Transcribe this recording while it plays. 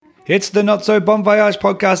It's the Not So Bon Voyage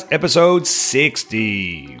podcast, episode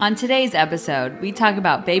 60. On today's episode, we talk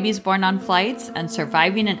about babies born on flights and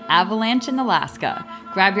surviving an avalanche in Alaska.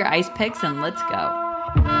 Grab your ice picks and let's go.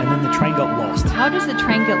 And then the train got lost. How does the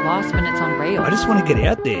train get lost when it's on rails? I just want to get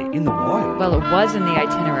out there in the wild. Well, it was in the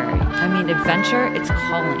itinerary. I mean, adventure, it's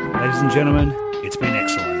calling. Ladies and gentlemen, it's been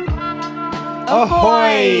excellent.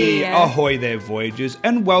 Ahoy! Ahoy there, Voyagers,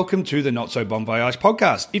 and welcome to the Not So Bon Voyage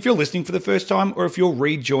podcast. If you're listening for the first time or if you're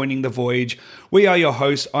rejoining the voyage, we are your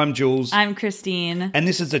hosts. I'm Jules. I'm Christine. And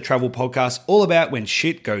this is the travel podcast all about when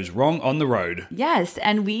shit goes wrong on the road. Yes,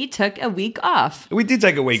 and we took a week off. We did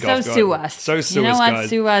take a week off, guys. So sue us. So sue you know us, what? guys.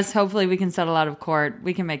 Sue us. Hopefully we can settle out of court.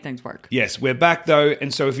 We can make things work. Yes, we're back though,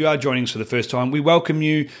 and so if you are joining us for the first time, we welcome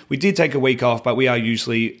you. We did take a week off, but we are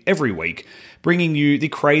usually every week bringing you the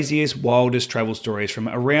craziest, wildest travel stories from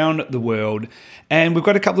around the world, and we've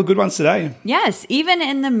got a couple of good ones today. Yes, even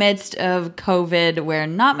in the midst of COVID, where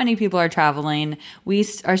not many people are traveling, we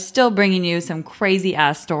are still bringing you some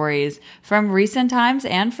crazy-ass stories from recent times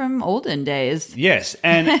and from olden days. Yes,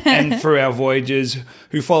 and for our Voyagers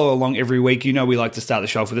who follow along every week, you know we like to start the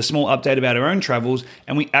show with a small update about our own travels,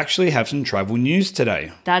 and we actually have some travel news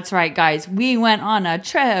today. That's right, guys. We went on a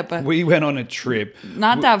trip. We went on a trip.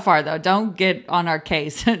 Not that far, though. Don't get on our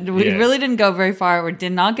case. We really didn't go very far. We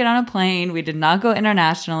did not get on a plane. We did not go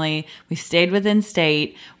internationally. We stayed within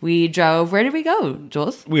state. We drove. Where did we go,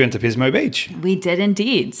 Jules? We went to Pismo Beach. We did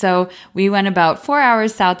indeed. So we went about 4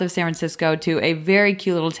 hours south of San Francisco to a very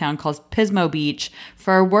cute little town called Pismo Beach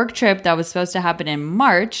for a work trip that was supposed to happen in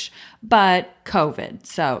March, but COVID.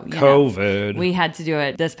 So, you know, we had to do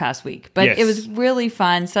it this past week. But yes, it was really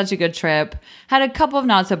fun. Such a good trip. Had a couple of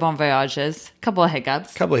not so bon voyages. Couple of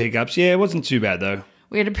hiccups. Yeah, it wasn't too bad though.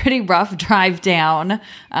 We had a pretty rough drive down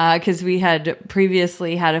because we had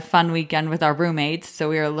previously had a fun weekend with our roommates, so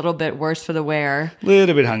we were a little bit worse for the wear. A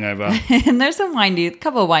little bit hungover. And there's some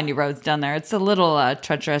couple of windy roads down there. It's a little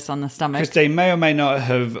treacherous on the stomach. Christine may or may not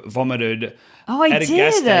have vomited at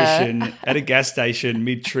a gas station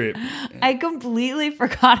mid-trip. I completely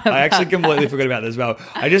forgot about I actually completely forgot about that as well.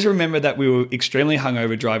 I just remember that we were extremely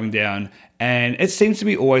hungover driving down, and it seems to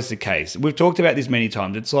be always the case. We've talked about this many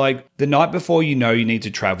times. It's like the night before you know you need to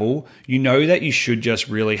travel, you know that you should just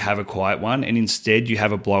really have a quiet one, and instead you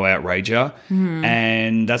have a blowout rager. Mm-hmm.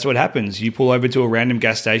 And that's what happens. You pull over to a random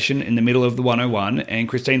gas station in the middle of the 101, and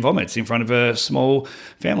Christine vomits in front of a small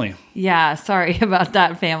family. Yeah, sorry about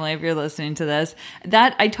that, family, if you're listening to this.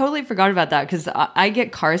 That I totally forgot about that because I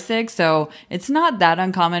get car sick, so it's not that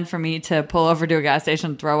uncommon for me to pull over to a gas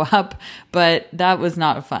station and throw up, but that was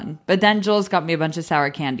not fun. But then Jules got me a bunch of sour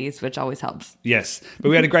candies, which always helps. Yes, but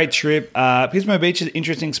we had a great trip. Pismo Beach is an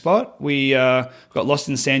interesting spot. We got lost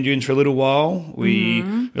in sand dunes for a little while. We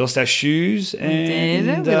lost our shoes.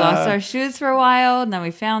 We lost our shoes for a while, and then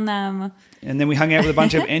we found them. And then we hung out with a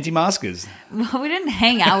bunch of anti-maskers. Well, we didn't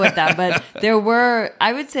hang out with them, but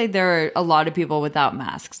I would say there were a lot of people without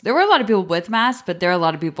masks. There were a lot of people with masks, but there are a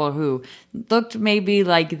lot of people who looked maybe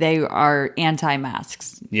like they are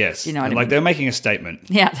anti-masks. Yes. You know what I mean? Like they're making a statement.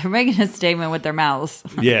 Yeah, they're making a statement with their mouths.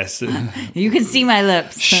 Yes. You can see my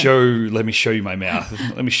lips. Let me show you my mouth.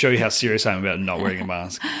 Let me show you how serious I am about not wearing a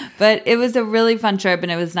mask. But it was a really fun trip,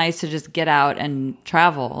 and it was nice to just get out and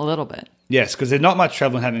travel a little bit. Yes, because there's not much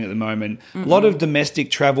traveling happening at the moment. Mm-mm. A lot of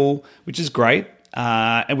domestic travel, which is great,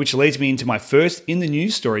 and which leads me into my first in the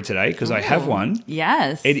news story today, because I have one.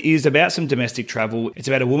 Yes. It is about some domestic travel. It's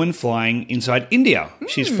about a woman flying inside India.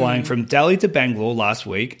 She's flying from Delhi to Bangalore last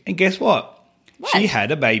week, and guess what? She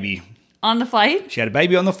had a baby. On the flight? She had a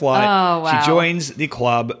baby on the flight. Oh, wow. She joins the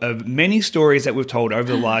club of many stories that we've told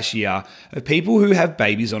over the last year of people who have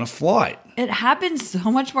babies on a flight. It happens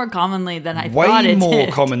so much more commonly than I thought it did. Way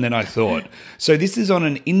more common than I thought. So this is on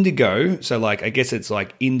an Indigo. So I guess it's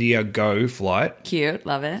like India Go flight. Cute.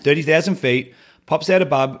 Love it. 30,000 feet. Pops out a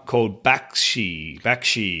bub called Bakshi.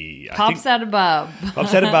 Pops out a bub.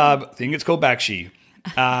 Pops out a bub. I think it's called Bakshi.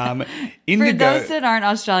 Indigo. For those that aren't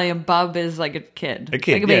Australian, bub is like a kid. Like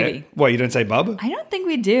a baby. Yeah. What, you don't say bub? I don't think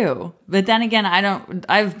we do. But then again,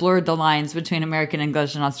 I've blurred the lines between American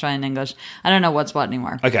English and Australian English. I don't know what's what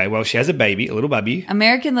anymore. Okay, well, she has a baby, a little bubby.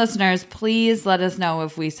 American listeners, please let us know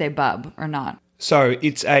if we say bub or not. So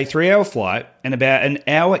it's a 3-hour flight, and about an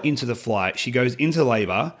hour into the flight, she goes into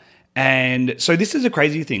labor. And so this is a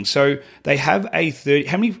crazy thing. So they have a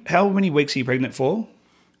how many weeks are you pregnant for?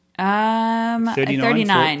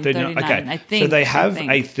 39. Okay. I think. So they have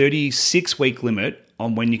a 36-week limit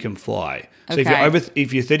on when you can fly. So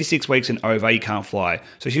if you're 36 weeks and over, you can't fly.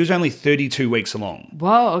 So she was only 32 weeks along.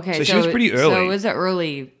 Whoa, okay. So she was pretty early. So it was an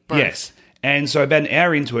early birth. Yes. And so about an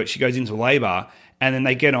hour into it, she goes into labor, and then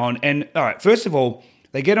they get on. And all right, first of all,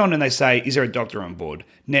 They get on and they say, is there a doctor on board?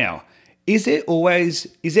 Now, is there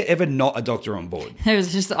ever not a doctor on board?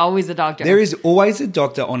 There's just always a doctor. There is always a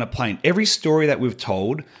doctor on a plane. Every story that we've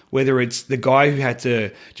told, whether it's the guy who had to...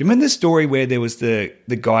 Do you remember the story where there was the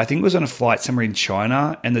guy, I think it was on a flight somewhere in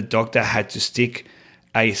China, and the doctor had to stick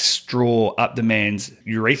a straw up the man's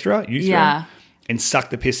urethra, Yeah. and suck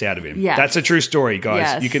the piss out of him. Yes. That's a true story,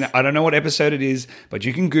 guys. Yes. I don't know what episode it is, but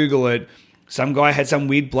you can Google it. Some guy had some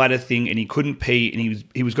weird bladder thing and he couldn't pee, and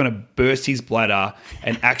he was going to burst his bladder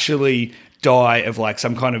and actually die of like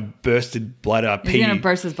some kind of bursted bladder pee. He's going to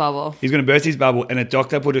burst his bubble. He's going to burst his bubble, and a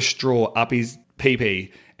doctor put a straw up his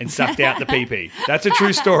pee and sucked out the pee. That's a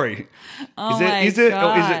true story. Oh Is it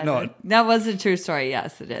or is it not? That was a true story.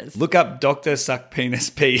 Yes, it is. Look up Doctor Suck Penis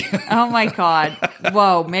Pee. Oh my God.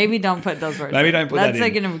 Whoa. Maybe don't put those words. Maybe in. don't put that That's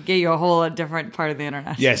like in. going to get you a whole different part of the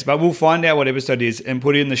internet. Yes, but we'll find out what episode it is and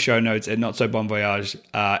put it in the show notes at Not So Bon Voyage.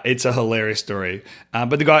 It's a hilarious story. But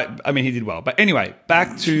the guy, I mean, he did well. But anyway,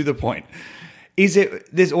 back to the point.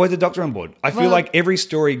 There's always a doctor on board. I feel like every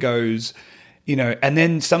story goes, and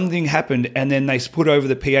then something happened and then they put over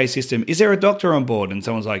the PA system. Is there a doctor on board? And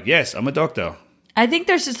someone's like, yes, I'm a doctor. I think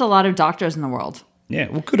there's just a lot of doctors in the world. Yeah,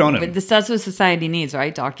 well, good on him. But that's what society needs,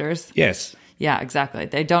 right? Doctors. Yes. Yeah, exactly.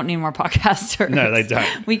 They don't need more podcasters. No, they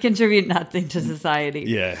don't. We contribute nothing to society.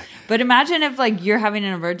 Yeah. But imagine if like you're having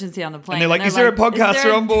an emergency on the plane. And they're like, is there a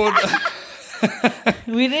podcaster on board?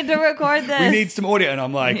 We need to record this. We need some audio. And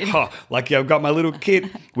I'm like, I've got my little kit,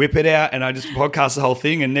 whip it out, and I just podcast the whole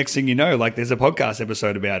thing. And next thing you know, like there's a podcast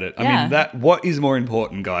episode about it. Yeah. I mean, what is more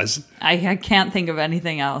important, guys? I can't think of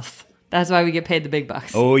anything else. That's why we get paid the big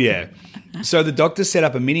bucks. Oh, yeah. So the doctor set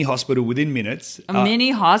up a mini hospital within minutes. A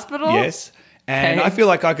mini hospital? Yes. And Okay. I feel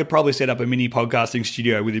like I could probably set up a mini podcasting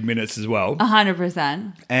studio within minutes as well.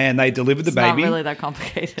 100%. And they delivered the It's baby. not really that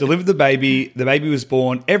complicated. Delivered the baby. The baby was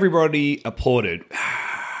born. Everybody applauded.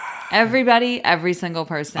 Everybody, every single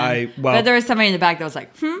person. But there was somebody in the back that was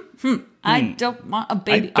like, I don't want a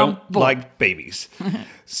baby. I don't on board. like babies.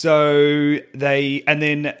 So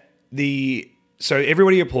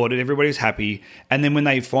everybody applauded, everybody was happy. And then when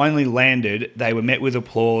they finally landed, they were met with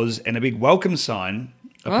applause and a big welcome sign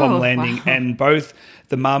upon landing. Wow. And both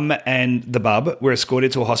the mum and the bub were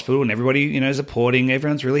escorted to a hospital, and everybody, is applauding.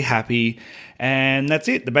 Everyone's really happy. And that's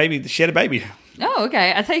it. She had a baby. Oh,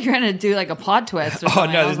 okay. I thought you were going to do like a plot twist or Oh,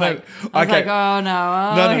 something. no, I was there's like, no... I was okay. like, oh,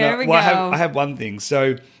 no. No. Here we Well, go. I have one thing.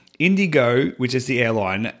 So Indigo, which is the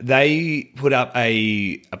airline, they put up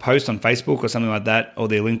a post on Facebook or something like that, or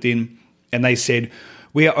their LinkedIn, and they said,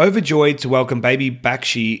 we are overjoyed to welcome baby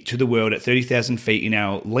Bakshi to the world at 30,000 feet in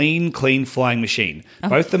our lean, clean flying machine.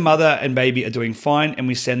 Both the mother and baby are doing fine, and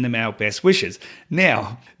we send them our best wishes.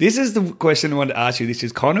 Now, this is the question I wanted to ask you. This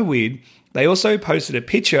is kind of weird. They also posted a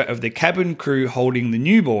picture of the cabin crew holding the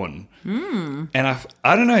newborn. And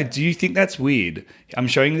I don't know. Do you think that's weird? I'm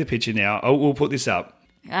showing you the picture now. We'll put this up.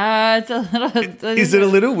 It's a little... Is it a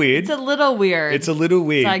little weird? It's a little weird. It's a little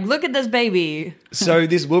weird. It's like, look at this baby. So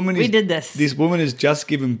this woman We did this. This woman has just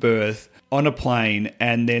given birth on a plane,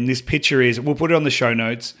 and then this picture is, we'll put it on the show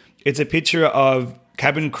notes. It's a picture of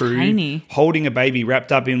cabin crew Tiny. holding a baby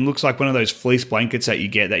wrapped up in, looks like one of those fleece blankets that you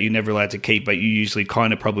get that you're never allowed to keep, but you usually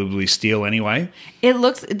kind of probably steal anyway.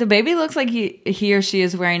 The baby looks like he or she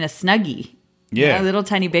is wearing a Snuggie. Yeah. A little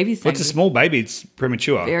tiny baby Snuggie. Well, it's a small baby. It's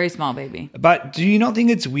premature. Very small baby. But do you not think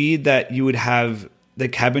it's weird that you would have the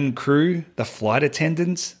cabin crew, the flight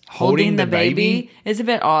attendants, holding the baby? Is a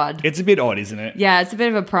bit odd. It's a bit odd, isn't it? Yeah, it's a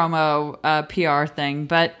bit of a promo PR thing,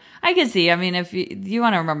 but I can see. I mean, if you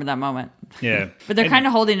want to remember that moment. Yeah. But they're kind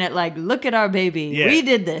of holding it like, look at our baby. Yeah. We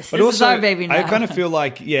did this. But This also, is our baby now. I kind of feel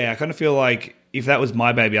like if that was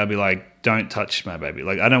my baby, I'd be like, don't touch my baby.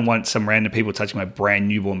 Like, I don't want some random people touching my brand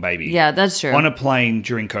newborn baby. Yeah, that's true. On a plane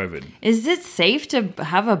during COVID. Is it safe to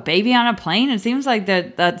have a baby on a plane? It seems like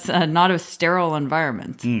that's not a sterile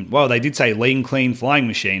environment. Well, they did say lean, clean flying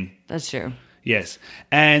machine. That's true. Yes.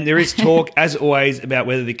 And there is talk, as always, about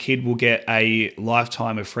whether the kid will get a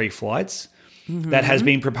lifetime of free flights. That has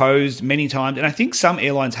been proposed many times. And I think some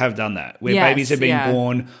airlines have done that, where babies have been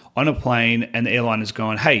born on a plane and the airline has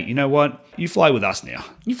gone, hey, you know what? You fly with us now.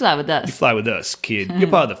 You fly with us. You fly with us, kid. You're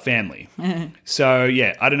part of the family. So,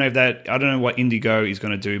 yeah, I don't know what Indigo is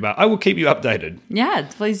going to do, but I will keep you updated. Yeah,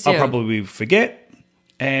 please do. I'll probably forget.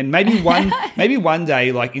 And maybe one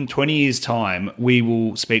day, like in 20 years' time, we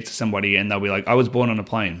will speak to somebody and they'll be like, I was born on a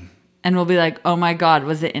plane. And we'll be like, oh my God,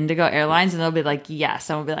 was it Indigo Airlines? And they'll be like, yes.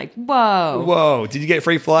 And we'll be like, whoa. Whoa, did you get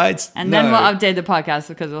free flights? And then we'll update the podcast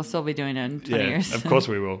because we'll still be doing it in 20 Yeah, years. of course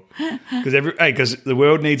we will. Because the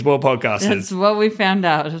world needs more podcasters. That's what we found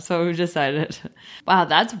out. That's what we decided. Wow,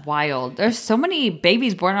 that's wild. There's so many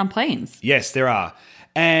babies born on planes. Yes, there are.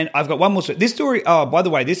 And I've got one more story. This story, oh, by the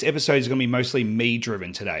way, this episode is going to be mostly me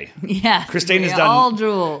driven today. Yeah. Christina's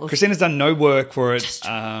done no work for it.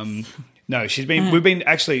 No, we've been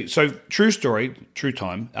actually, so true story, true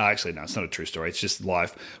time. Actually, no, it's not a true story. It's just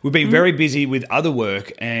life. We've been very busy with other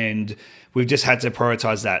work and we've just had to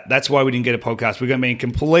prioritize that. That's why we didn't get a podcast. We're going to be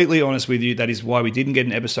completely honest with you. That is why we didn't get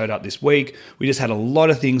an episode up this week. We just had a lot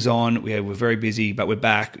of things on. We're very busy, but we're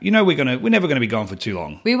back. You know, we're never going to be gone for too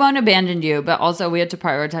long. We won't abandon you, but also we have to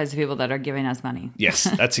prioritize the people that are giving us money. Yes,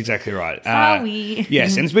 that's exactly right. Sorry.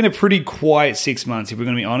 Yes, and it's been a pretty quiet 6 months, if we're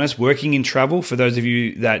going to be honest. Working in travel, for those of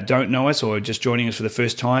you that don't know us or just joining us for the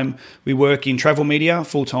first time, we work in travel media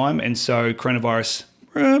full time, and so coronavirus,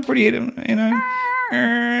 pretty,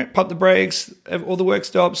 pop the brakes, all the work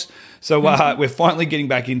stops. So we're finally getting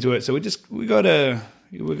back into it. So we got to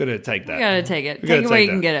take that. We got to take it. Take it where you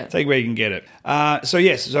can get it. Take it where you can get it.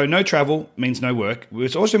 So no travel means no work.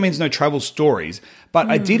 It also means no travel stories.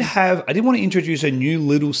 But I did want to introduce a new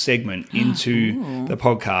little segment into the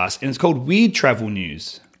podcast, and it's called Weird Travel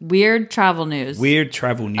News. Weird travel news. Weird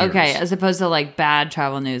travel news. Okay, as opposed to like bad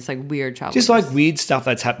travel news, like weird travel Just news. like weird stuff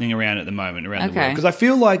that's happening around the world. Because I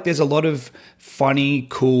feel like there's a lot of funny,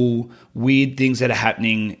 cool, weird things that are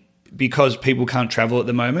happening because people can't travel at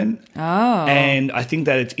the moment. Oh. And I think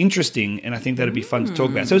that it's interesting and I think that it'd be fun to talk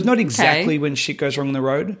about. So it's not exactly when shit goes wrong on the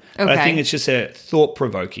road, but I think it's just a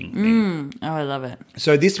thought-provoking thing. Oh, I love it.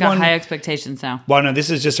 So this Got one... high expectations now. Well, no, this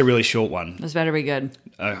is just a really short one. This better be good.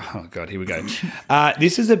 Oh God, here we go.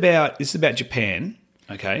 This is about Japan.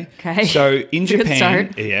 Okay. So in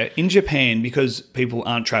Japan, because people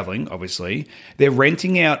aren't traveling, obviously, they're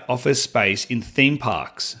renting out office space in theme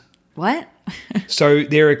parks. What? So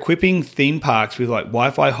they're equipping theme parks with like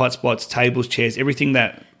Wi-Fi hotspots, tables, chairs, everything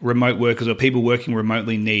that remote workers or people working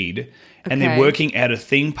remotely need. And they're working out of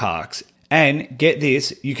theme parks. And get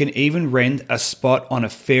this, you can even rent a spot on a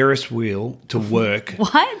Ferris wheel to work.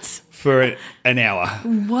 What? For an hour.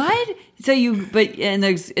 What? So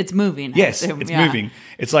it's moving. Yes, it's moving.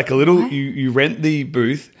 It's like a little, you rent the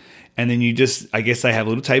booth and then you just, I guess they have a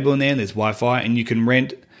little table in there and there's Wi-Fi and you can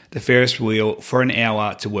rent the Ferris wheel for an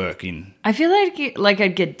hour to work in. I feel like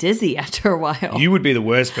I'd get dizzy after a while. You would be the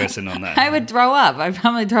worst person on that. I would throw up. I'd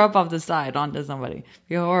probably throw up off the side onto somebody. It'd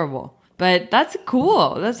be horrible. But that's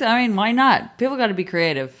cool. Why not? People got to be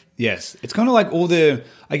creative. Yes. It's kind of like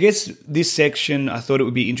I guess this section, I thought it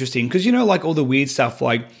would be interesting because, like all the weird stuff,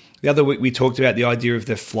 like the other week we talked about the idea of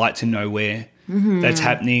the flight to nowhere that's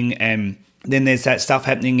happening. And then there's that stuff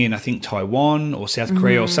happening in, I think, Taiwan or South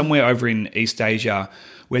Korea or somewhere over in East Asia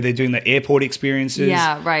where they're doing the airport experiences.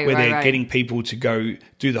 Yeah, right, where they're getting people to go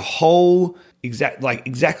do the whole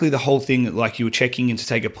exactly the whole thing, like you were checking in to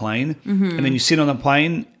take a plane and then you sit on the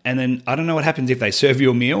plane and then I don't know what happens if they serve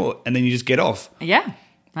you a meal and then you just get off. Yeah,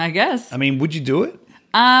 I guess. I mean, would you do it?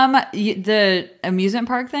 The amusement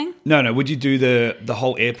park thing? No. Would you do the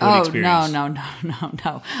whole airport experience? No.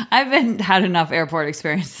 I haven't had enough airport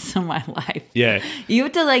experiences in my life. Yeah. You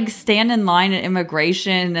have to like stand in line at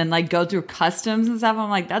immigration and like go through customs and stuff.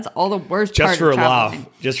 I'm like, that's all the worst part of traveling.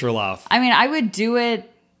 Just for a laugh. I mean, I would do it.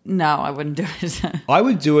 No, I wouldn't do it. I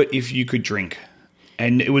would do it if you could drink.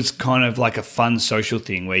 And it was kind of like a fun social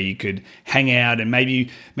thing where you could hang out and maybe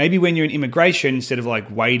when you're in immigration, instead of like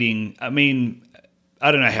waiting, I mean,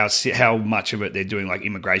 I don't know how much of it they're doing, like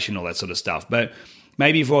immigration, all that sort of stuff. But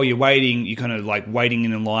maybe if while you're waiting, you're kind of like waiting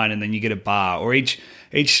in a line and then you get a bar. Or each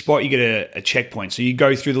spot you get a checkpoint. So you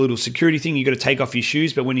go through the little security thing, you got to take off your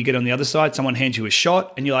shoes. But when you get on the other side, someone hands you a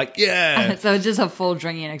shot and you're like, yeah. So it's just a full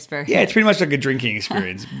drinking experience. Yeah, it's pretty much like a drinking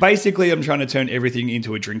experience. Basically, I'm trying to turn everything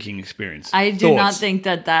into a drinking experience. I do not think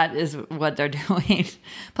that is what they're doing.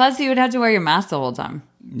 Plus, you would have to wear your mask the whole time.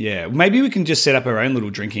 Yeah, maybe we can just set up our own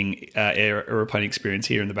little drinking aeroplane experience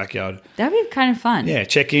here in the backyard. That'd be kind of fun. Yeah,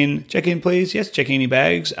 check in, please. Yes, check in your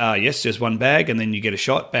bags. Yes, just one bag, and then you get a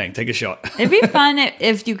shot. Bang, take a shot. It'd be fun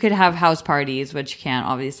if you could have house parties, which you can't,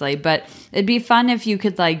 obviously. But it'd be fun if you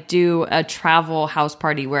could like do a travel house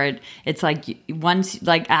party where it's like once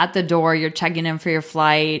like at the door you're checking in for your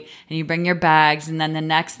flight and you bring your bags, and then the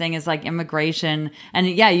next thing is like immigration, and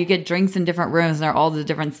yeah, you get drinks in different rooms and they're all the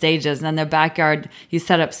different stages, and then the backyard you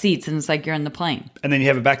set up seats and it's like you're in the plane. And then you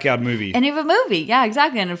have a backyard movie. And you have a movie, yeah,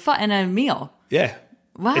 exactly, and a meal. Yeah.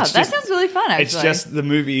 Wow, that sounds really fun, actually. It's just, the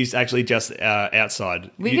movie is actually just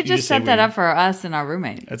outside. We could just set that up for us and our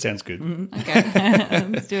roommate. That sounds good. Okay,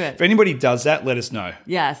 let's do it. If anybody does that, let us know.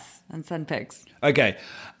 Yes, and send pics. Okay,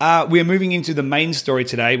 we are moving into the main story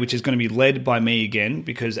today, which is going to be led by me again,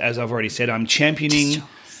 because as I've already said, I'm championing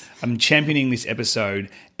this episode,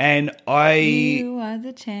 and You are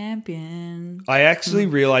the champion. I actually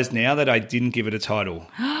realized now that I didn't give it a title.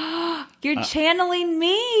 You're channeling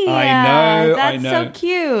me. I know, That's I know. so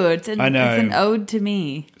cute. And I know. It's an ode to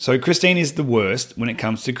me. So Christine is the worst when it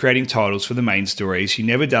comes to creating titles for the main story. She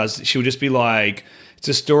never does. She'll just be like, it's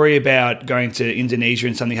a story about going to Indonesia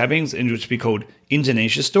and something happens, and it'll just be called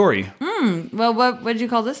Indonesia Story. Well, what did you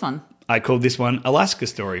call this one? I called this one Alaska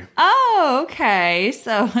Story. Oh, okay.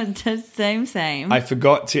 So just same. I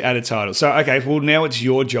forgot to add a title. So, okay, well, now it's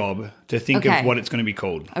your job to think Okay. of what it's going to be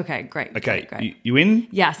called. Okay, great. Okay, great. You in?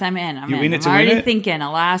 Yes, I'm in. I'm You in it to I'm win already it? thinking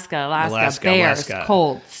Alaska, bears, Alaska.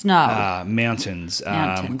 cold, snow, Mountains,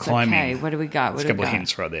 mountains. climbing. Okay, what do we got? There's a couple of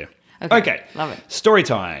hints right there. Okay, love it. Story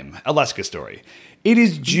time. Alaska Story. It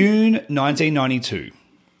is June 1992.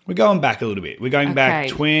 We're going back a little bit. We're going back Okay.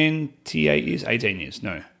 28 years, 18 years.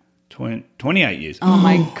 No, 28 years. Oh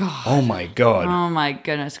my god. Oh my God. Oh my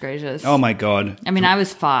goodness gracious. Oh my God. I mean, I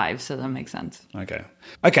was 5, so that makes sense.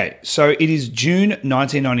 Okay, so it is June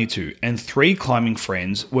 1992, and 3 climbing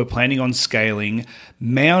friends were planning on scaling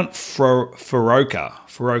Mount Furoka.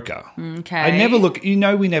 Okay. I never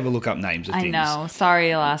we never look up names of I things. know. Sorry,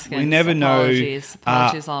 Alaskans. We never Apologies. know.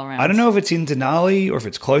 Apologies all around. I don't know if it's in Denali or if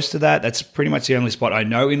it's close to that. That's pretty much the only spot I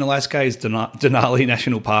know in Alaska is Denali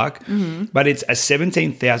National Park. Mm-hmm. But it's a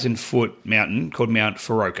 17,000-foot mountain called Mount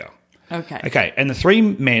Furoka. Okay. Okay, and the 3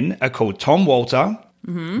 men are called Tom Walter,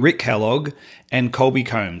 Mm-hmm. Rick Kellogg, and Colby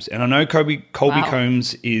Combs. And I know Colby Wow.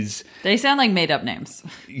 Combs is, They sound like made up names.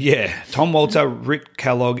 Tom Walter, Rick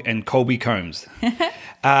Kellogg, and Colby Combs.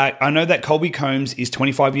 I know that Colby Combs is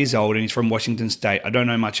 25 years old and he's from Washington State. I don't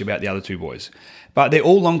know much about the other 2 boys. But they're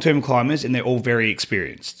all long-term climbers and they're all very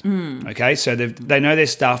experienced. Okay, so they know their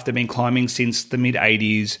stuff. They've been climbing since the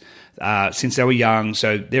mid-'80s, since they were young,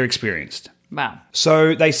 so they're experienced. Wow.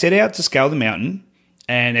 So they set out to scale the mountain,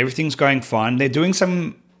 and everything's going fine. They're doing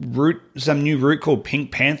some new route called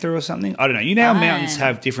Pink Panther or something. I don't know. You know how mountains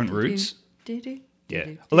have different routes? Yeah.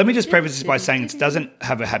 Well, let me just preface this by saying it doesn't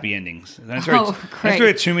have a happy ending. So don't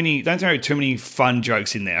throw too many fun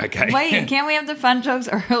jokes in there, okay? Wait, can't we have the fun jokes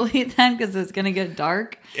early then? Because it's going to get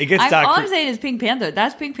dark. It gets dark. All I'm saying is Pink Panther.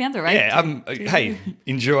 That's Pink Panther, right? Yeah. Hey,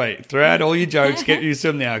 enjoy. Throw out all your jokes. Get used to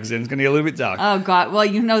them now because then it's going to get a little bit dark. Oh, God.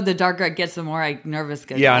 Well, the darker it gets, the more nervous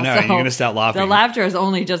get. Yeah, I know. You're going to start laughing. The laughter has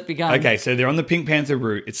only just begun. Okay, so they're on the Pink Panther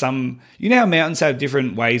route. It's you know how mountains have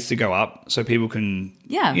different ways to go up so people can,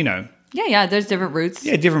 Yeah. Yeah, there's different routes.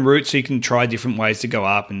 Yeah, different routes, so you can try different ways to go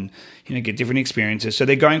up and get different experiences. So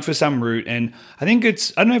they're going for some route, and I think I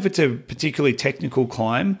don't know if it's a particularly technical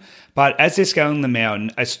climb, but as they're scaling the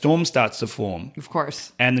mountain, a storm starts to form. Of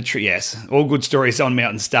course. And yes, all good stories on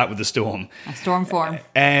mountains start with a storm. A storm form.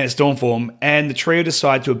 And a storm form, and the trio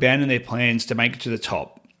decide to abandon their plans to make it to the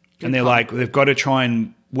top. And they're like, they've got to try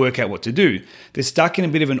and work out what to do. They're stuck in a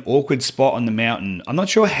bit of an awkward spot on the mountain. I'm not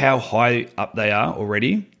sure how high up they are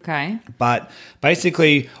already. Okay. But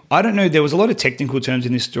basically, I don't know. There was a lot of technical terms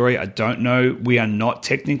in this story. I don't know. We are not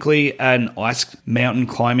technically an ice mountain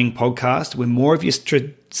climbing podcast. We're more of your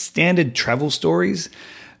standard travel stories.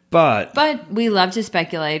 But we love to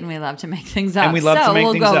speculate and we love to make things up. And we love to make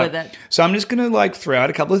we'll things go up. with it. So I'm just going to throw out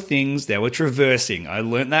a couple of things. They were traversing. I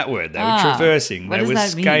learned that word. They were traversing. What They does were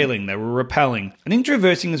that mean? scaling. They were rappelling. I think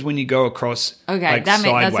traversing is when you go across Okay, that's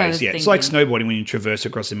what I sideways. was It's like thinking. snowboarding when you traverse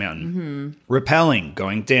across a mountain. Rappelling,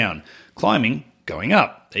 going down. Climbing, going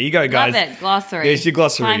up. There you go, guys. Love it. Glossary. There's your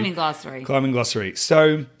glossary. Climbing glossary. Climbing glossary.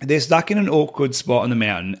 So they're stuck in an awkward spot on the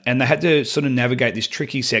mountain, and they had to sort of navigate this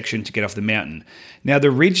tricky section to get off the mountain. Now, the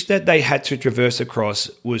ridge that they had to traverse across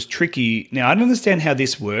was tricky. Now, I don't understand how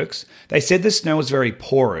this works. They said the snow was very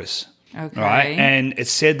porous. Okay. Right? And it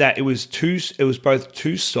said that it was both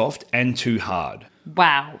too soft and too hard.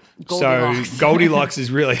 Wow. Goldilocks. So Goldilocks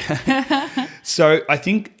is really. So I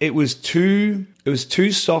think it was too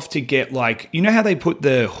soft to get how they put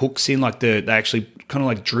the hooks in, they actually kind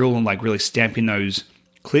of drill and really stamp in those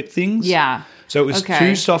clip things. Yeah. So it was Okay.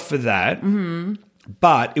 too soft for that. Mm-hmm.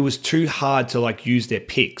 But it was too hard to use their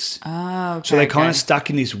picks. Oh, okay. So they kind of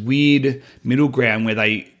stuck in this weird middle ground where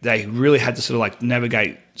they really had to sort of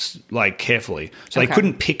navigate carefully. So they Okay.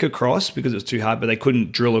 couldn't pick across because it was too hard, but they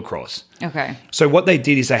couldn't drill across. Okay. So what they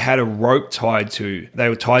did is they had a rope they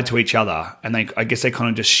were tied to each other, and I guess they kind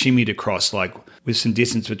of just shimmied across with some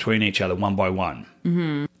distance between each other one by one.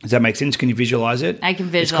 Mm-hmm. Does that make sense? Can you visualize it? I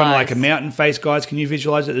can It's kind of like visualize. a mountain face, guys. Can you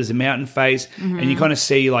visualize it? There's a mountain face, and you kind of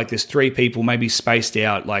see there's 3 people maybe spaced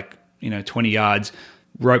out 20 yards,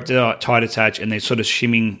 rope tied attached, and they're sort of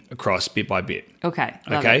shimming across bit by bit. Okay.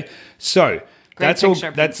 Love Okay, it. so that's all.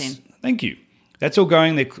 picture, That's Poutine. thank you. That's all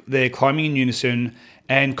going. They're climbing in unison,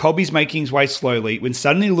 and Colby's making his way slowly. When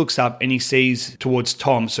suddenly he looks up and he sees towards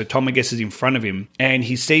Tom. So Tom, I guess, is in front of him, and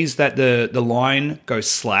he sees that the line goes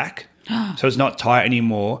slack. So it's not tight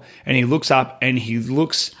anymore. And he looks up and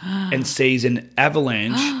and sees an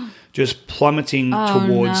avalanche just plummeting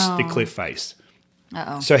towards the cliff face.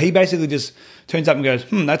 So he basically just turns up and goes,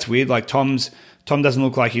 that's weird. Like Tom doesn't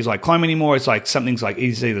look like he's like climbing anymore. It's like something's like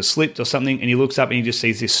he's either slipped or something. And he looks up and he just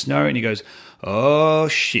sees this snow and he goes, oh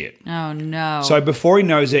shit. Oh no. So before he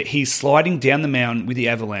knows it, he's sliding down the mountain with the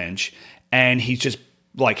avalanche and he's just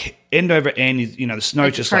like end over end, the snow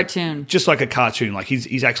like just just like a cartoon. Like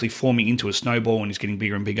he's actually forming into a snowball and he's getting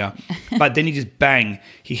bigger and bigger. But then he just bang,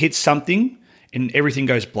 he hits something and everything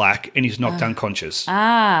goes black and he's knocked unconscious.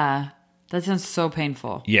 That sounds so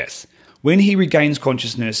painful. Yes. When he regains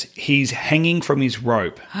consciousness, he's hanging from his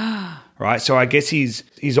rope. Right? So I guess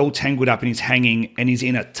he's all tangled up and he's hanging and he's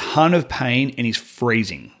in a ton of pain and he's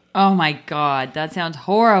freezing. Oh my God, that sounds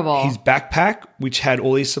horrible. His backpack, which had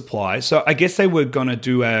all his supplies. So I guess they were going to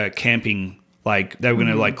do a camping, like they were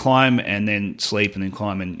going to like climb and then sleep and then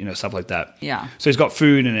climb and, stuff like that. Yeah. So he's got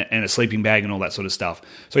food and a sleeping bag and all that sort of stuff.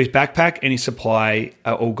 So his backpack and his supply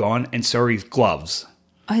are all gone and so are his gloves.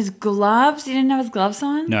 Oh, his gloves? He didn't have his gloves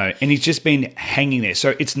on? No, and he's just been hanging there.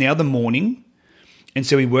 So it's now the morning. And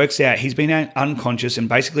so he works out, he's been unconscious and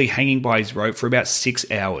basically hanging by his rope for about 6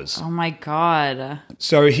 hours. Oh my God.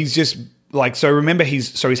 So he's just remember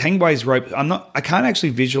he's hanging by his rope. I can't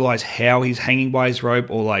actually visualize how he's hanging by his rope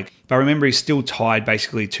but remember he's still tied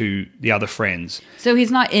basically to the other friends. So he's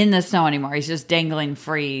not in the snow anymore. He's just dangling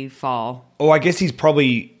free fall. Or I guess he's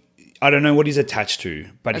probably, I don't know what he's attached to,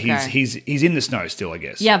 but Okay. he's in the snow still, I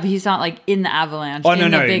guess. Yeah, but he's not like in the avalanche, Oh, no,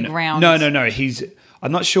 in the no. big round. No.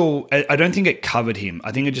 I'm not sure. I don't think it covered him.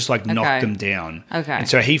 I think it just knocked him down. Okay. And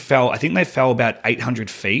so he fell, I think they fell about 800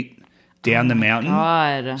 feet down the mountain.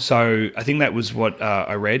 God. So I think that was what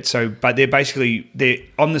I read. So, but they're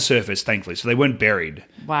on the surface, thankfully. So they weren't buried,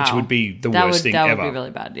 Wow. which would be the worst thing that ever. That would be really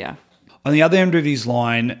bad, yeah. On the other end of his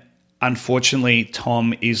line, unfortunately,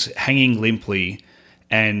 Tom is hanging limply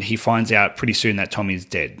and he finds out pretty soon that Tom is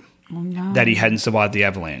dead. Oh, no. That he hadn't survived the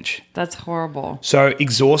avalanche. That's horrible. So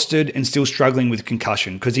exhausted and still struggling with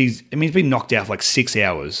concussion because he's been knocked out for like 6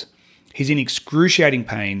 hours. He's in excruciating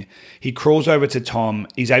pain. He crawls over to Tom.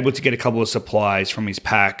 He's able to get a couple of supplies from his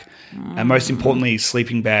pack. And most importantly, his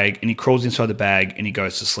sleeping bag. And he crawls inside the bag and he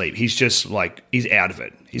goes to sleep. He's just he's out of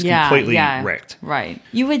it. He's completely wrecked. Right.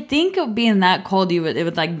 You would think it being that cold, it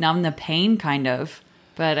would like numb the pain kind of,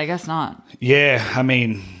 but I guess not. Yeah, I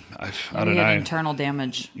mean, I don't know. Internal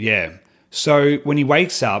damage. Yeah. So when he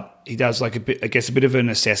wakes up, he does a bit of an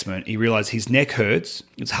assessment. He realizes his neck hurts.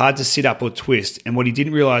 It's hard to sit up or twist. And what he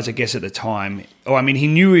didn't realize, I guess, at the time, he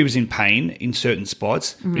knew he was in pain in certain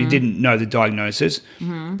spots, but he didn't know the diagnosis.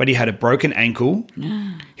 But he had a broken ankle.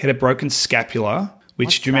 He had a broken scapula,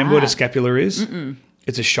 which, do you remember what a scapula is?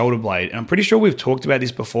 It's a shoulder blade. And I'm pretty sure we've talked about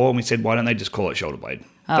this before and we said, why don't they just call it shoulder blade?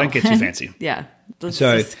 Don't get too fancy. Yeah. Let's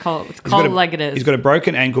So just call it like it is. He's got a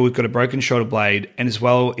broken ankle, he's got a broken shoulder blade, and as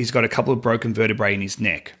well, he's got a couple of broken vertebrae in his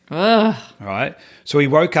neck. Ugh. All right. So he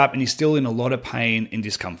woke up and he's still in a lot of pain and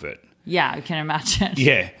discomfort. Yeah, I can imagine.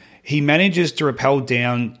 Yeah. He manages to rappel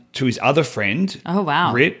down to his other friend, Oh,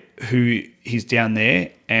 wow. Rit, who he's down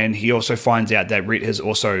there, and he also finds out that Rit has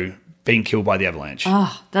also been killed by the avalanche.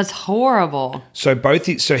 Oh, that's horrible. So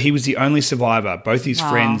he was the only survivor. Both his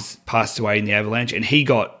friends passed away in the avalanche, and he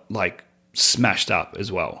got smashed up as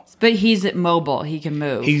well. But he's mobile. He can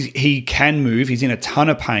move. He can move. He's in a ton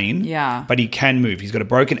of pain. Yeah. But he can move. He's got a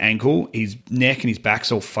broken ankle. His neck and his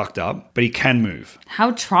back's all fucked up, but he can move.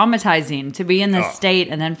 How traumatizing to be in this state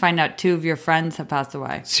and then find out 2 of your friends have passed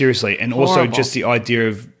away. Seriously. And Horrible. also just the idea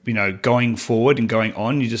of, going forward and going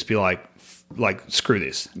on, you just be like, screw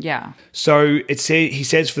this. Yeah. So he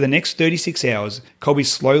says for the next 36 hours, Colby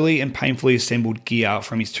slowly and painfully assembled gear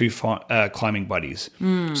from his 2 climbing buddies.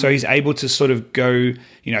 So he's able to sort of go,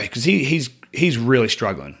 because he's really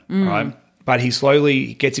struggling, right? But he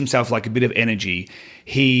slowly gets himself a bit of energy.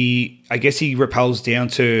 I guess he rappels down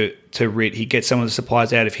to Rit. He gets some of the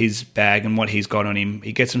supplies out of his bag and what he's got on him.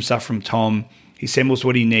 He gets some stuff from Tom. He assembles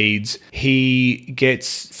what he needs. He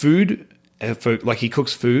gets food. He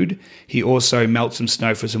cooks food. He also melts some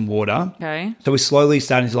snow for some water. Okay. So he's slowly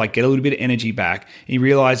starting to get a little bit of energy back. He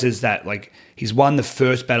realizes that he's won the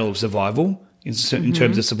first battle of survival in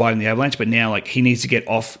terms of surviving the avalanche, but now he needs to get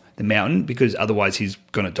off the mountain because otherwise he's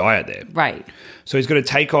going to die out there. Right. So he's got to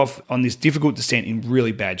take off on this difficult descent in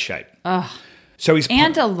really bad shape. Ugh. So he's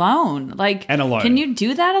alone. And alone. Can you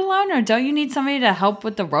do that alone, or don't you need somebody to help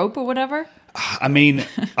with the rope or whatever? I mean,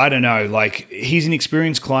 I don't know. Like, he's an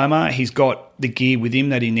experienced climber. He's got the gear with him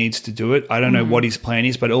that he needs to do it. I don't know what his plan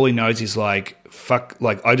is, but all he knows is like, fuck,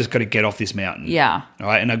 like, I just got to get off this mountain. Yeah. All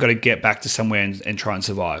right. And I've got to get back to somewhere and try and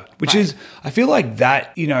survive, which is, I feel like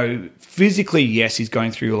that, you know, physically, yes, he's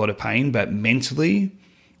going through a lot of pain, but mentally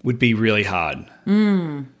would be really hard.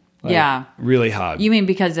 Yeah. Really hard. You mean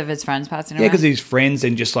because of his friends passing away? Yeah, because his friends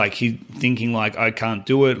and just like he's thinking like, I can't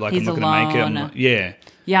do it. Like, He's I'm not going to make it. alone. Yeah.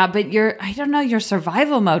 Yeah, but I don't know, your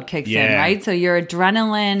survival mode kicks in, Yeah. right? So your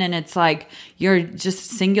adrenaline and it's like you're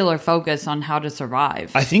just singular focus on how to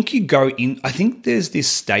survive. I think you go in, I think there's this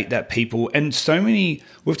state that people, and so many,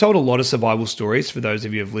 we've told a lot of survival stories for those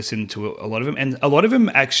of you who have listened to a lot of them. And a lot of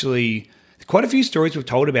them actually, quite a few stories we've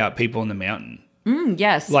told about people on the mountain.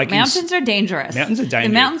 Yes, Like mountains are dangerous. Mountains are dangerous.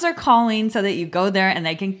 The mountains are calling so that you go there and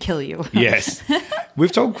they can kill you. Yes.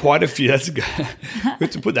 We've told quite a few. That's good. We have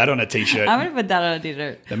to put that on a t-shirt. I'm gonna put that on a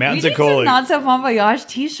t-shirt. The mountains we are calling. Not so bon voyage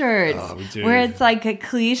t-shirts. Oh, we do. Where it's like a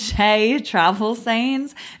cliche travel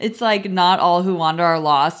sayings. It's like not all who wander are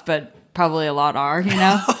lost, but probably a lot are. You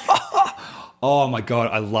know. Oh my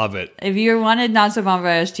God, I love it. If you wanted not so bon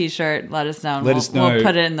voyage t-shirt, let us know. Let us know. We'll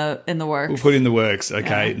put it in the works. We'll put in the works,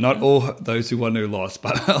 okay? Yeah. Not all those who wander are lost,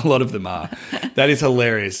 but a lot of them are. That is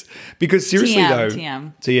hilarious. Because seriously,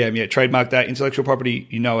 TM. yeah, trademark that, intellectual property,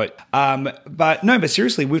 you know it. But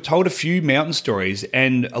seriously, we've told a few mountain stories,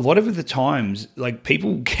 and a lot of the times, like,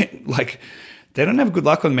 people get, like, they don't have good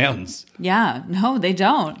luck on mountains. Yeah, no, they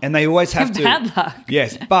don't. And they always have to. Bad luck.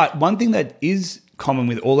 Yes, but one thing that is common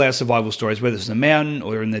with all our survival stories, whether it's in a mountain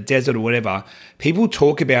or in the desert or whatever, people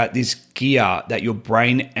talk about this gear that your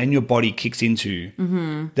brain and your body kicks into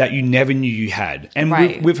that you never knew you had. And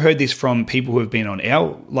Right. we've heard this from people who have been on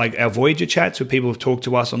our Voyager chats, where people have talked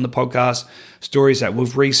to us on the podcast, stories that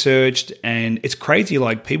we've researched. And it's crazy.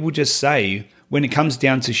 Like, people just say when it comes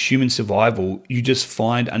down to human survival, you just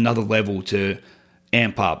find another level to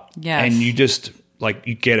amp up. Yes. And you just, like,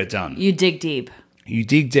 you get it done. You dig deep. You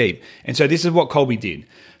dig deep. And so this is what Colby did.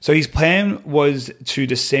 So his plan was to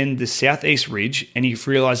descend the southeast ridge, and he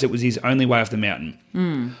realized it was his only way off the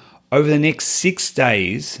mountain. Over the next 6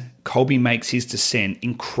 days, Colby makes his descent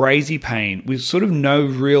in crazy pain with sort of no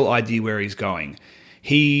real idea where he's going.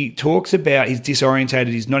 He talks about he's disorientated.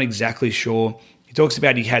 He's not exactly sure. He talks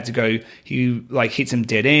about he hit some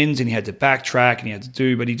dead ends and he had to backtrack and he had to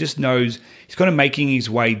do, but he just knows he's kind of making his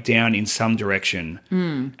way down in some direction.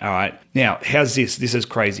 All right. Now, how's this? This is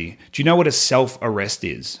crazy. Do you know what a self-arrest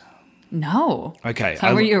is? No. Okay.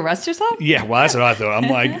 So where you arrest yourself? Yeah, well, that's what I thought. I'm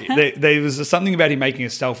like, there was something about him making a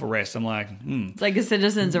self-arrest. I'm like, It's like a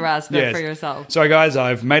citizen's arrest, but yes. for yourself. Sorry, guys,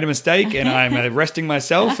 I've made a mistake and I'm arresting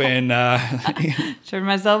myself. And Turn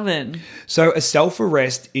myself in. so a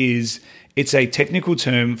self-arrest it's a technical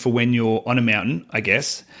term for when you're on a mountain, I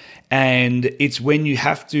guess. And it's when you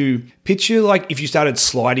have to picture, like, if you started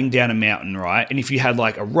sliding down a mountain, right? And if you had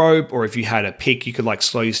like a rope or if you had a pick, you could like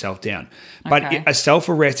slow yourself down. But Okay. a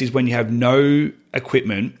self-arrest is when you have no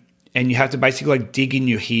equipment and you have to basically like dig in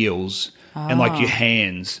your heels and like your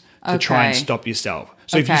hands to try and Okay. stop yourself.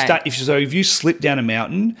 So Okay. if you slip down a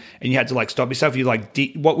mountain and you had to like stop yourself, you like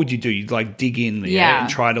what would you do? You'd like dig in Yeah. and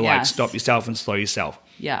try to like Yes. stop yourself and slow yourself.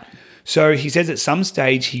 Yeah. So he says at some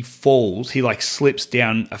stage he falls, he like slips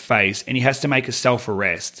down a face and he has to make a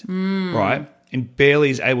self-arrest, right? And barely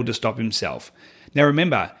is able to stop himself. Now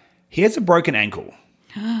remember, he has a broken ankle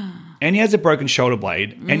and he has a broken shoulder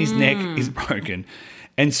blade and his neck is broken.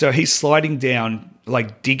 And so he's sliding down,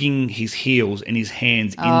 like digging his heels and his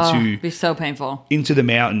hands It'd be so painful. into the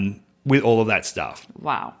mountain with all of that stuff.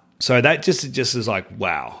 Wow. So that just is like,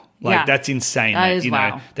 wow. Like, Yeah. that's insane. That is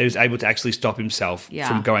wow. That he was able to actually stop himself Yeah.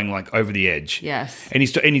 from going like over the edge. Yes. And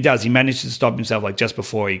he does. He manages to stop himself like just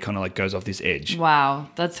before he kind of like goes off this edge. Wow.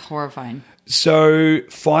 That's horrifying. So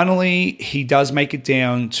finally, he does make it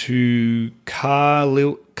down to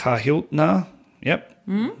Kahiltna. Yep.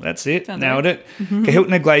 That's it. Sounds Nailed right. it.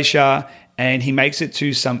 Kahiltna Glacier. And he makes it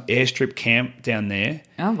to some airstrip camp down there.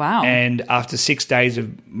 Oh, wow. And after 6 days of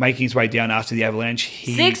making his way down after the avalanche,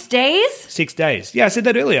 6 days? 6 days. Yeah, I said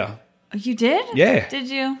that earlier. You did? Yeah. Did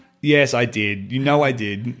you? Yes, I did. You know I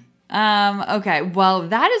did. Okay. Well,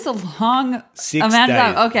 that is a long 6 amount of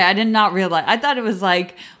days. time. Okay, I did not realize. I thought it was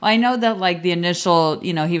like, well, I know that like the initial,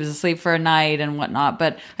 he was asleep for a night and whatnot,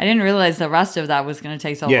 but I didn't realize the rest of that was going to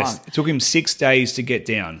take so Yes, long. it took him 6 days to get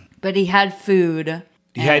down. But he had food.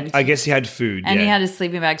 I guess he had food. And yeah. he had his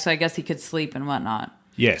sleeping bag, so I guess he could sleep and whatnot.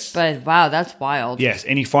 Yes. But wow, that's wild. Yes,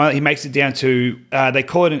 and he makes it down to, they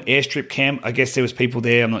call it an airstrip camp. I guess there was people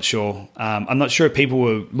there. I'm not sure. I'm not sure if people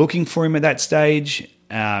were looking for him at that stage.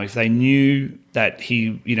 if they knew that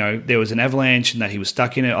there was an avalanche and that he was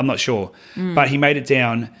stuck in it. I'm not sure. But he made it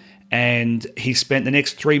down, and he spent the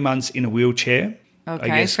next 3 months in a wheelchair.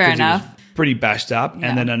 Okay, I guess, fair 'cause he was enough. pretty bashed up, Yeah.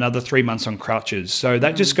 and then another 3 months on crutches. So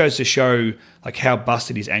that just goes to show like how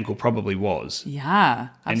busted his ankle probably was. Yeah,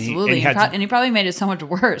 And he absolutely. had to- And he probably made it so much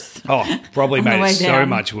worse. Oh, probably On the made way it so down.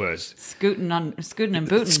 much worse. Scooting and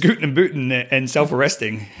booting. Scooting and booting and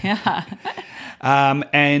self-arresting. Yeah.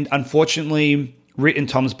 And unfortunately, Rit and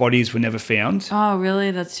Tom's bodies were never found. Oh,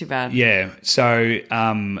 really? That's too bad. Yeah. So,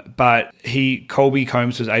 but Colby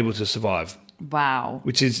Combs was able to survive, Wow.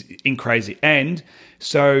 which is crazy. And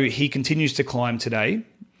so he continues to climb today.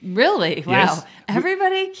 Really? Wow. Yes.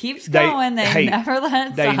 Everybody keeps They- going. They hey, never let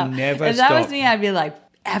it they stop. never If that was stop. me, I'd be like,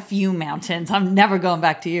 F you, mountains. I'm never going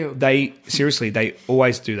back to you. They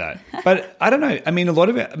always do that. But I don't know. I mean, a lot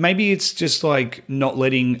of it, maybe it's just like not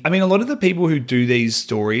letting, I mean, a lot of the people who do these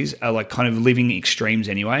stories are like kind of living extremes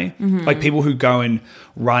anyway. Like people who go and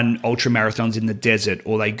run ultra marathons in the desert,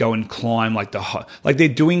 or they go and climb like like they're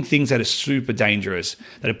doing things that are super dangerous,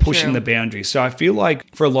 that are pushing True. the boundaries. So I feel like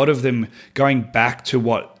for a lot of them, going back to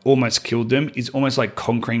what almost killed them is almost like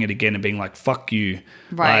conquering it again and being like, fuck you.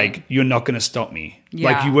 Right. Like, you're not going to stop me. Like,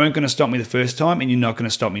 Yeah. you weren't going to stop me the first time, and you're not going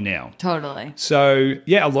to stop me now. Totally. So,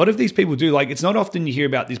 yeah, a lot of these people do. Like, it's not often you hear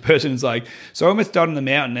about this person who's like, so I almost died on the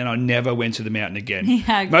mountain and I never went to the mountain again.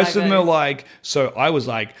 Yeah, Most of them exactly. are like, so I was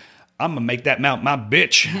like, I'm going to make that mountain my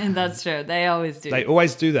bitch. That's true. They always do. They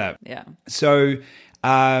always do that. Yeah. So,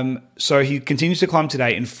 so he continues to climb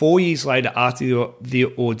today, and 4 years later, after the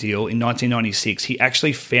ordeal in 1996, he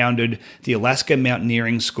actually founded the Alaska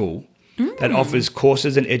Mountaineering School that offers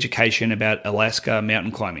courses and education about Alaska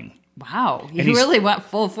mountain climbing. Wow. He And he's- really went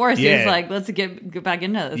full force. He Yeah. was like, let's get back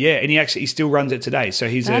into this. Yeah, and he still runs it today. So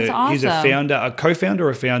he's That's he's a awesome. founder, a co-founder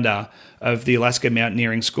or founder of the Alaska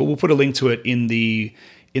Mountaineering School. We'll put a link to it in the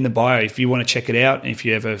bio if you want to check it out, and if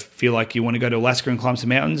you ever feel like you want to go to Alaska and climb some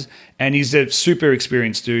mountains. And he's a super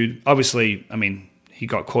experienced dude. Obviously, I mean, he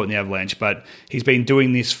got caught in the avalanche, but he's been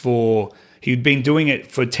doing this he'd been doing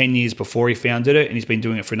it for 10 years before he founded it, and he's been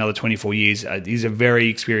doing it for another 24 years. He's a very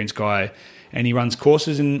experienced guy, and he runs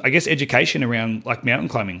courses and I guess education around like mountain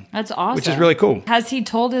climbing. That's awesome. Which is really cool. Has he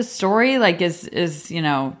told his story? Like, did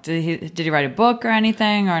he write a book or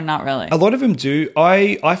anything, or not really? A lot of them do.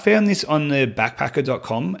 I found this on the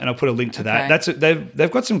backpacker.com, and I'll put a link to that. Okay.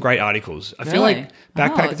 They've got some great articles. I feel Really? like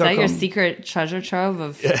backpacker.com. Oh, is that your secret treasure trove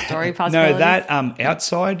of story possibilities? No, that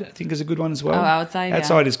Outside I think is a good one as well. Oh, Outside, yeah.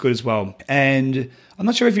 Outside is good as well. And I'm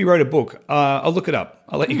not sure if he wrote a book. I'll look it up.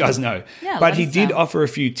 I'll let you guys know. Yeah, but let he us did know. offer a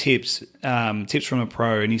few tips from a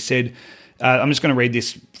pro, and he said, I'm just going to read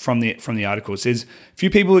this from the article. It says, few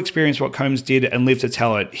people experience what Combs did and live to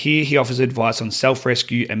tell it. Here he offers advice on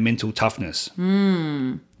self-rescue and mental toughness.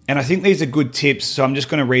 And I think these are good tips, so I'm just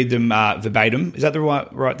going to read them verbatim. Is that the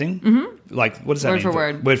right thing? Mm-hmm. Like, what does that Word mean? for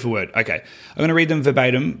word. Word for word. Okay. I'm going to read them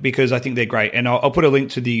verbatim because I think they're great. And I'll put a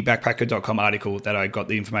link to the backpacker.com article that I got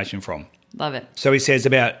the information from. Love it. So he says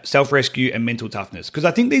about self-rescue and mental toughness, because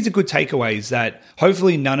I think these are good takeaways that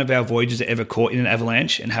hopefully none of our voyagers are ever caught in an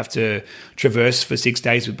avalanche and have to traverse for 6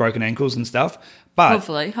 days with broken ankles and stuff. But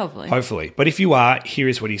Hopefully. But if you are, here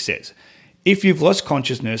is what he says. If you've lost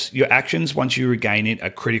consciousness, your actions once you regain it are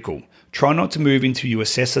critical. Try not to move until you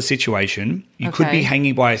assess the situation. You could be Okay.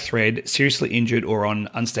 hanging by a thread, seriously injured, or on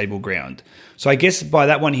unstable ground. So I guess by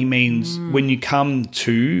that one he means when you come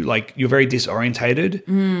to, like, you're very disorientated.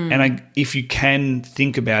 And if you can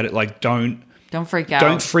think about it, like, don't freak out.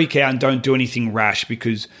 don't freak out and don't do anything rash,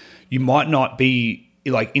 because you might not be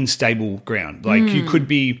like in stable ground. Like you could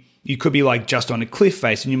be like just on a cliff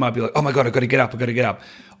face, and you might be like, oh my God, I've got to get up.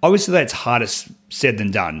 Obviously that's harder said than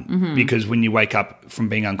done, because when you wake up from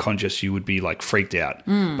being unconscious, you would be like freaked out.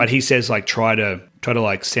 But he says like try to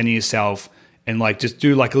like center yourself and like just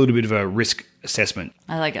do like a little bit of a risk assessment.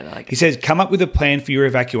 I like it. He says, come up with a plan for your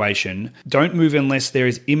evacuation. Don't move unless there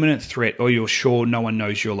is imminent threat or you're sure no one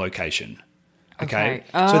knows your location. Okay.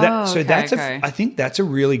 Okay. I think that's a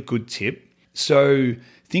really good tip. So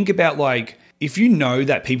think about like, if you know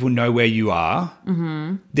that people know where you are,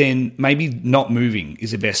 then maybe not moving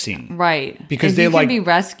is the best thing. Right. Because if they're you like- can be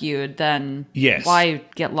rescued, then Yes. why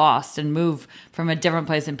get lost and move from a different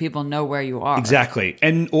place and people know where you are? Exactly.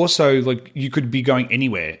 And also like you could be going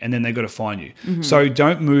anywhere and then they've got to find you. So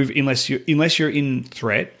don't move unless you're in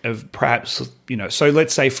threat of perhaps, so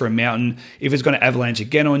let's say for a mountain, if it's going to avalanche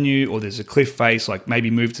again on you or there's a cliff face, like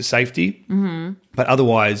maybe move to safety. But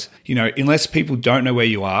otherwise, unless people don't know where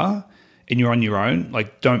you are and you're on your own,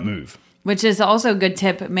 like don't move. Which is also a good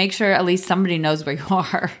tip. Make sure at least somebody knows where you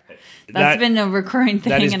are. That's That- been a recurring that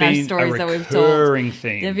thing has in our been a stories that we've told. recurring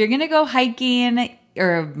thing. If you're going to go hiking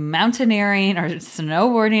or mountaineering or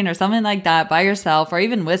snowboarding or something like that by yourself or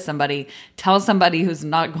even with somebody, tell somebody who's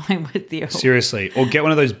not going with you. Seriously. Or get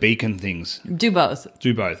one of those beacon things. Do both.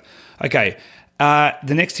 Do both. Okay.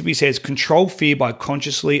 The next tip he says, control fear by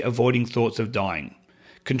consciously avoiding thoughts of dying.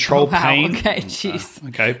 Control pain. Okay, jeez.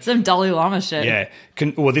 Okay. Some Dalai Lama shit. Yeah.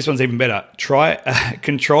 Well, this one's even better. Try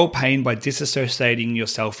control pain by disassociating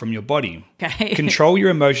yourself from your body. Okay. Control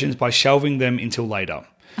your emotions by shelving them until later.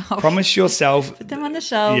 Promise yourself. Put them on the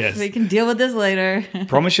shelf. Yes. We can deal with this later.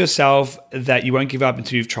 Promise yourself that you won't give up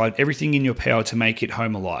until you've tried everything in your power to make it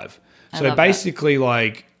home alive. So love basically,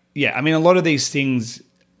 like, yeah, I mean, a lot of these things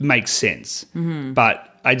make sense, but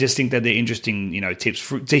I just think that they're interesting,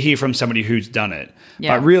 tips to hear from somebody who's done it.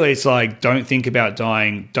 Yeah. But really, it's like, don't think about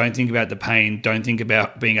dying. Don't think about the pain. Don't think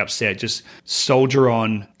about being upset. Just soldier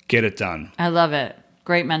on, get it done. I love it.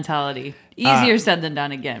 Great mentality. Easier said than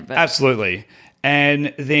done again. But Absolutely.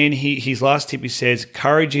 And then his last tip, he says,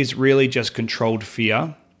 courage is really just controlled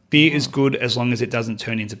fear. Fear is good as long as it doesn't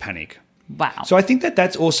turn into panic. wow. So I think that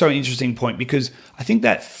that's also an interesting point, because I think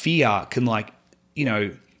that fear can,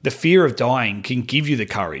 the fear of dying can give you the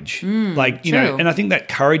courage. True. And I think that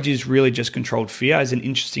courage is really just controlled fear is an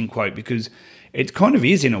interesting quote, because it kind of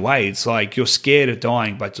is in a way. It's like you're scared of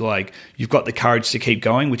dying, but like you've got the courage to keep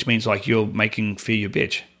going, which means like you're making fear your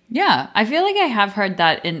bitch. Yeah, I feel like I have heard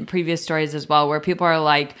that in previous stories as well, where people are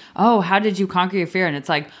like, "Oh, how did you conquer your fear?" And it's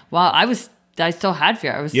like, "Well, I still had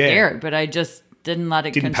fear. I was scared, but I just didn't let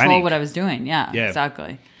it control panic. what I was doing." Yeah,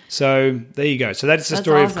 exactly. So there you go. So that's the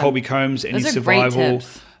story of Colby Combs and Those his are great survival.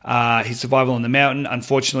 tips. His survival on the mountain.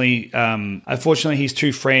 Unfortunately, his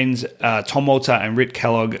two friends, Tom Walter and Rick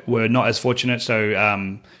Kellogg, were not as fortunate.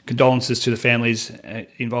 So condolences to the families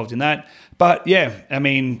involved in that. But yeah, I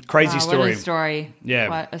mean, crazy story. What a story. Yeah.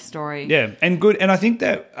 What a story. Yeah, and good. And I think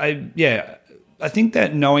that I think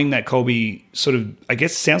that knowing that Colby sort of, I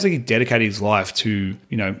guess, sounds like he dedicated his life to,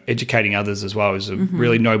 educating others as well is a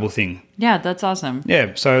really noble thing. Yeah, that's awesome.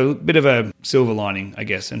 Yeah, so a bit of a silver lining, I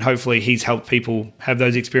guess, and hopefully he's helped people have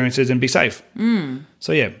those experiences and be safe.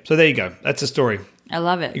 So yeah, so there you go. That's the story. I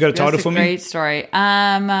love it. You got a title for me? Great story.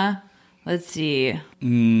 Let's see.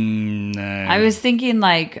 No. I was thinking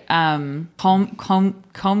like combing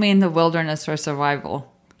the wilderness for survival.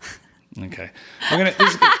 Okay.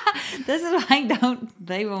 This is why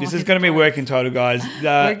they won't. This is going to be a working title, guys.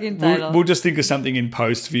 Working title. We'll just think of something in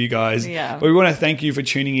post for you guys. Yeah. But we want to thank you for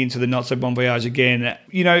tuning in to the Not So Bon Voyage again.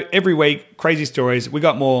 Every week, crazy stories. We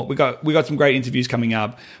got more. We got some great interviews coming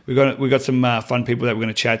up. We got some fun people that we're going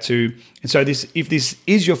to chat to. And so if this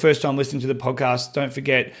is your first time listening to the podcast, don't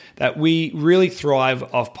forget that we really thrive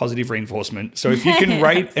off positive reinforcement. So if you can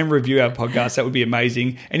rate and review our podcast, that would be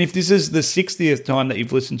amazing. And if this is the 60th time that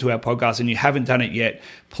you've listened to our podcast and you haven't done it yet,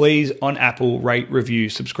 please on Apple rate, review,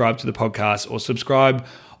 subscribe to the podcast, or subscribe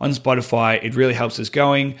on Spotify. It really helps us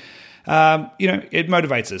going. It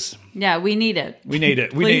motivates us. Yeah, we need it. We need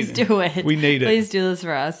it. Please do it. We need it. Please do this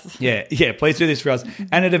for us. Yeah, please do this for us.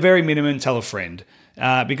 And at a very minimum, tell a friend.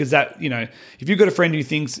 Because that, if you've got a friend who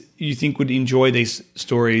you think would enjoy these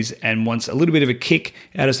stories and wants a little bit of a kick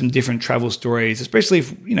out of some different travel stories, especially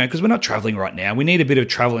if, because we're not traveling right now, we need a bit of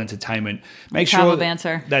travel entertainment. Travel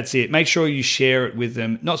banter. That's it. Make sure you share it with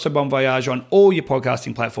them. Not So Bon Voyage on all your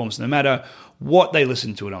podcasting platforms, no matter what they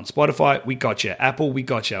listen to it on. Spotify, we got you. Apple, we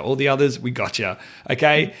got you. All the others, we got you.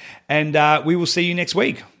 Okay? And we will see you next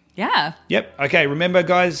week. Yeah. Yep. Okay. Remember,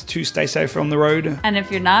 guys, to stay safe on the road. And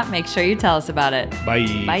if you're not, make sure you tell us about it. Bye.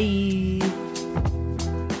 Bye.